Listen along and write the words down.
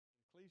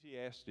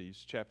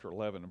Ecclesiastes chapter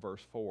 11 and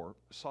verse 4,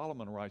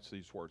 Solomon writes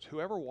these words,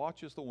 "Whoever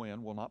watches the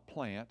wind will not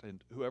plant,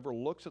 and whoever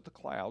looks at the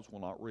clouds will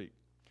not reap."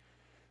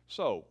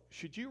 So,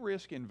 should you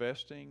risk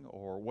investing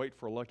or wait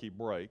for a lucky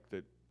break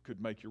that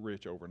could make you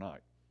rich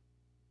overnight?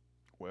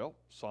 Well,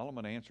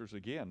 Solomon answers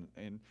again,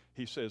 and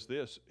he says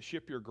this,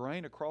 "Ship your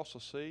grain across the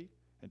sea,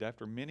 and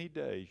after many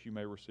days you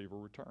may receive a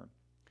return."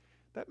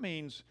 That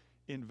means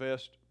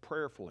invest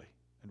prayerfully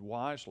and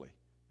wisely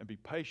and be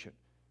patient,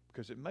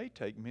 because it may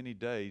take many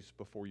days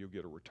before you'll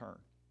get a return.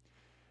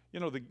 You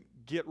know, the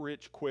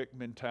get-rich-quick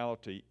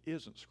mentality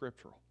isn't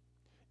scriptural.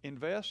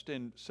 Invest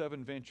in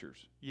 7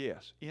 ventures.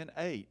 Yes, in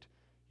 8,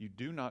 you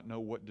do not know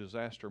what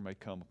disaster may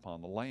come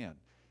upon the land.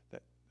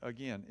 That,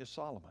 again, is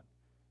Solomon.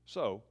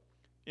 So,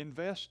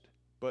 invest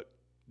but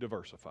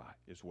diversify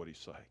is what he's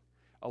saying.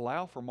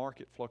 Allow for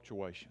market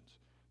fluctuations.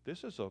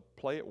 This is a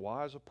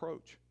play-it-wise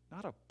approach,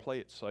 not a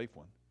play-it-safe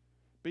one.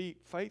 Be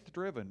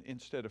faith-driven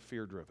instead of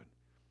fear-driven.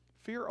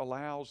 Fear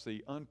allows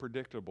the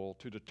unpredictable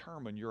to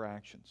determine your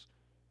actions.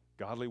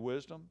 Godly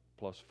wisdom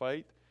plus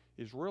faith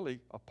is really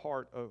a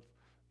part of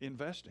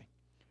investing.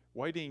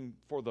 Waiting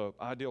for the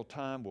ideal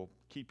time will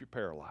keep you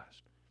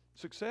paralyzed.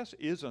 Success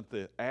isn't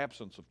the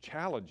absence of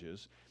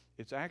challenges,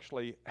 it's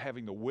actually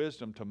having the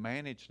wisdom to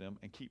manage them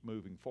and keep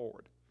moving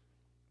forward.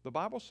 The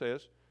Bible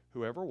says,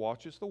 "Whoever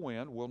watches the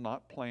wind will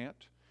not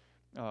plant,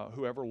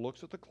 whoever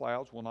looks at the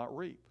clouds will not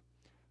reap."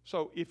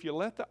 So if you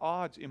let the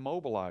odds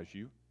immobilize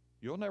you,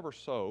 you'll never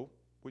sow,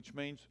 which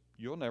means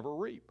you'll never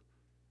reap.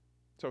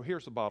 So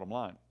here's the bottom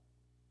line.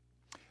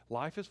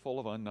 Life is full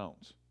of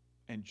unknowns.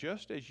 And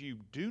just as you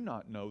do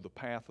not know the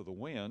path of the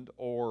wind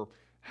or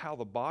how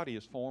the body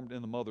is formed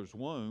in the mother's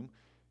womb,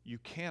 you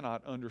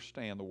cannot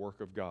understand the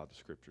work of God, the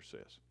Scripture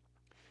says.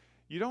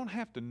 You don't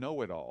have to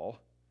know it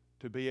all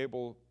to be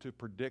able to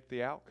predict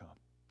the outcome.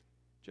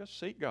 Just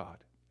seek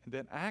God and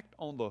then act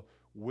on the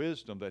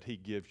wisdom that He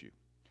gives you.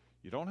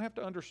 You don't have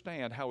to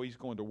understand how He's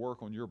going to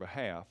work on your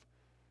behalf.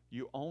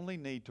 You only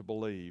need to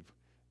believe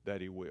that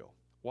He will.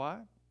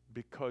 Why?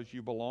 Because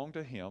you belong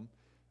to Him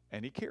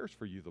and He cares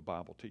for you, the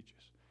Bible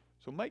teaches.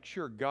 So make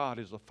sure God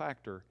is a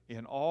factor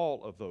in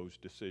all of those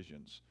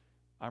decisions.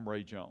 I'm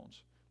Ray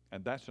Jones,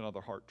 and that's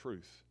another heart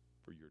truth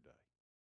for your day.